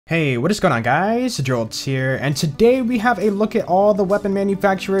Hey, what is going on guys? Jolts here, and today we have a look at all the weapon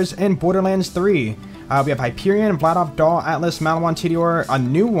manufacturers in Borderlands 3. We have Hyperion, Vladoff, Dahl, Atlas, Maliwan, TDR, a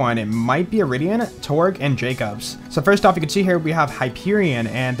new one, it might be Iridian, Torg, and Jacobs. So first off, you can see here we have Hyperion,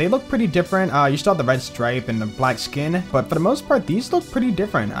 and they look pretty different. You still have the red stripe and the black skin, but for the most part, these look pretty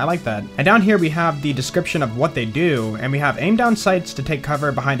different. I like that. And down here we have the description of what they do, and we have aim down sights to take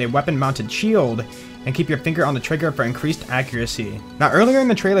cover behind a weapon-mounted shield, and keep your finger on the trigger for increased accuracy. Now earlier in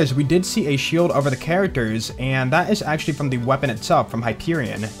the trailers we did see a shield over the characters, and that is actually from the weapon itself, from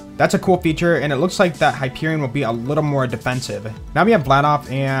Hyperion. That's a cool feature, and it looks like that Hyperion will be a little more defensive. Now we have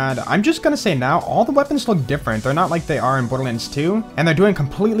Vladoff, and I'm just gonna say now, all the weapons look different. They're not like they are in Borderlands 2, and they're doing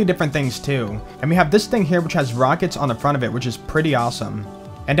completely different things too. And we have this thing here which has rockets on the front of it, which is pretty awesome.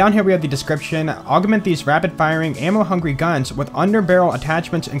 And down here we have the description: augment these rapid-firing, ammo-hungry guns with under-barrel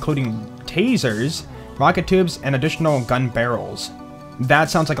attachments including tasers, rocket tubes, and additional gun barrels. That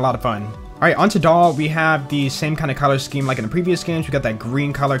sounds like a lot of fun. Alright, onto Dahl. We have the same kind of color scheme like in the previous games. We got that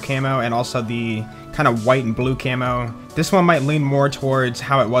green color camo and also the kind of white and blue camo. This one might lean more towards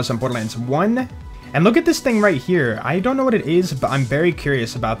how it was in Borderlands 1. And look at this thing right here. I don't know what it is, but I'm very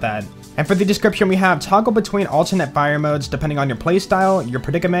curious about that. And for the description, we have toggle between alternate fire modes depending on your playstyle, your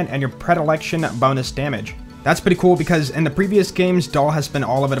predicament, and your predilection bonus damage. That's pretty cool because in the previous games, Dahl has been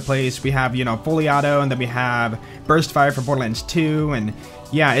all over the place. We have, you know, fully auto, and then we have burst fire for Borderlands 2, and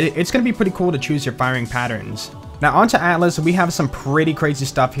yeah, it's going to be pretty cool to choose your firing patterns. Now onto Atlas, we have some pretty crazy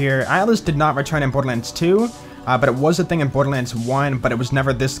stuff here. Atlas did not return in Borderlands 2, but it was a thing in Borderlands 1, but it was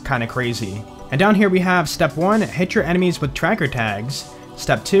never this kind of crazy. And down here we have Step 1, hit your enemies with tracker tags.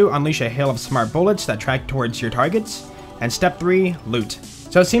 Step 2, unleash a hail of smart bullets that track towards your targets. And Step 3, loot.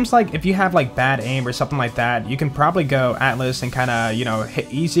 So it seems like if you have like bad aim or something like that, you can probably go Atlas and kind of, you know,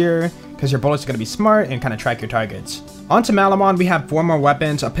 hit easier because your bullets are going to be smart and kind of track your targets. Onto Maliwan, we have 4 more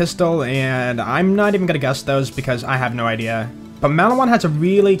weapons, a pistol, and I'm not even going to guess those because I have no idea. But Maliwan has a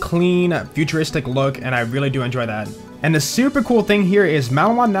really clean, futuristic look, and I really do enjoy that. And the super cool thing here is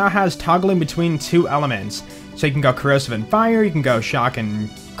Maliwan now has toggling between 2 elements. So you can go corrosive and fire, you can go shock and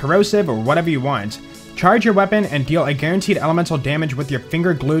corrosive, or whatever you want. Charge your weapon and deal a guaranteed elemental damage with your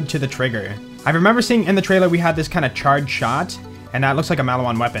finger glued to the trigger. I remember seeing in the trailer we had this kind of charged shot, and that looks like a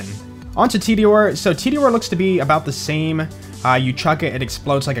Maliwan weapon. Onto TDR. So TDR looks to be about the same. You chuck it, it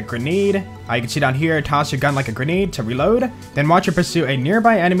explodes like a grenade. You can see down here, toss your gun like a grenade to reload. Then watch it pursue a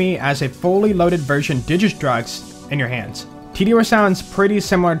nearby enemy as a fully loaded version Digistructs in your hands. TDR sounds pretty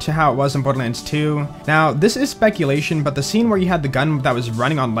similar to how it was in Borderlands 2. Now, this is speculation, but the scene where you had the gun that was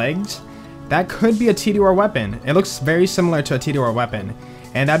running on legs, that could be a TDR weapon. It looks very similar to a TDR weapon,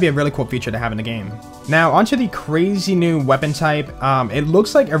 and that'd be a really cool feature to have in the game. Now, onto the crazy new weapon type. It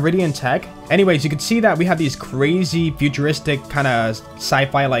looks like Iridian tech. Anyways, you can see that we have these crazy, futuristic, kind of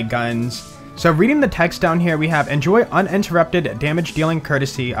sci-fi-like guns. So reading the text down here, we have enjoy uninterrupted damage dealing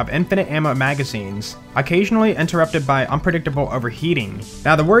courtesy of infinite ammo magazines, occasionally interrupted by unpredictable overheating.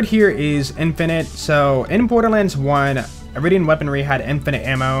 Now the word here is infinite. So in Borderlands 1, Iridian weaponry had infinite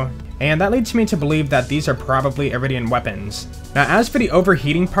ammo, and that leads me to believe that these are probably Iridian weapons. Now as for the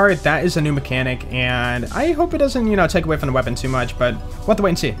overheating part, that is a new mechanic, and I hope it doesn't, you know, take away from the weapon too much, but we'll have to wait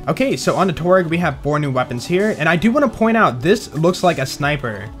and see. Okay, so on the Torg, we have 4 new weapons here, and I do want to point out, this looks like a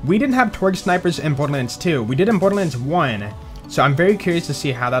sniper. We didn't have Torg snipers in Borderlands 2, we did in Borderlands 1, so I'm very curious to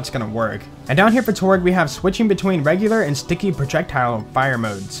see how that's going to work. And down here for Torg, we have switching between regular and sticky projectile fire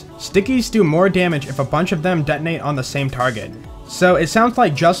modes. Stickies do more damage if a bunch of them detonate on the same target. So it sounds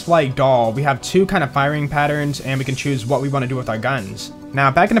like just like Dahl, we have 2 kind of firing patterns, and we can choose what we want to do with our guns.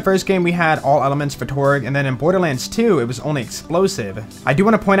 Now back in the first game we had all elements for Torg, and then in Borderlands 2 it was only explosive. I do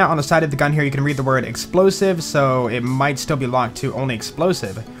want to point out on the side of the gun here you can read the word explosive, so it might still be locked to only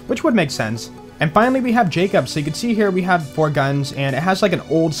explosive, which would make sense. And finally we have Jacobs. So you can see here we have 4 guns, and it has like an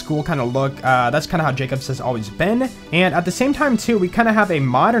old school kind of look. That's kind of how Jacobs has always been, and at the same time too we kind of have a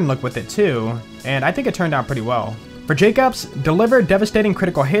modern look with it too, and I think it turned out pretty well. For Jacobs, deliver devastating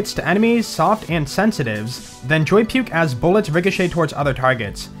critical hits to enemies, soft and sensitives, then joy puke as bullets ricochet towards other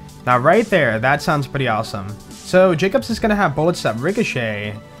targets. Now right there, that sounds pretty awesome. So Jacobs is going to have bullets that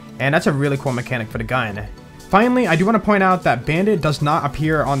ricochet, and that's a really cool mechanic for the gun. Finally, I do want to point out that Bandit does not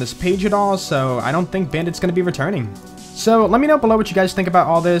appear on this page at all, so I don't think Bandit's going to be returning. So let me know below what you guys think about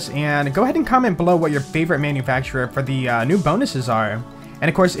all this, and go ahead and comment below what your favorite manufacturer for the new bonuses are. And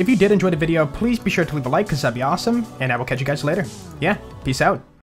of course, if you did enjoy the video, please be sure to leave a like because that'd be awesome, and I will catch you guys later. Yeah, peace out.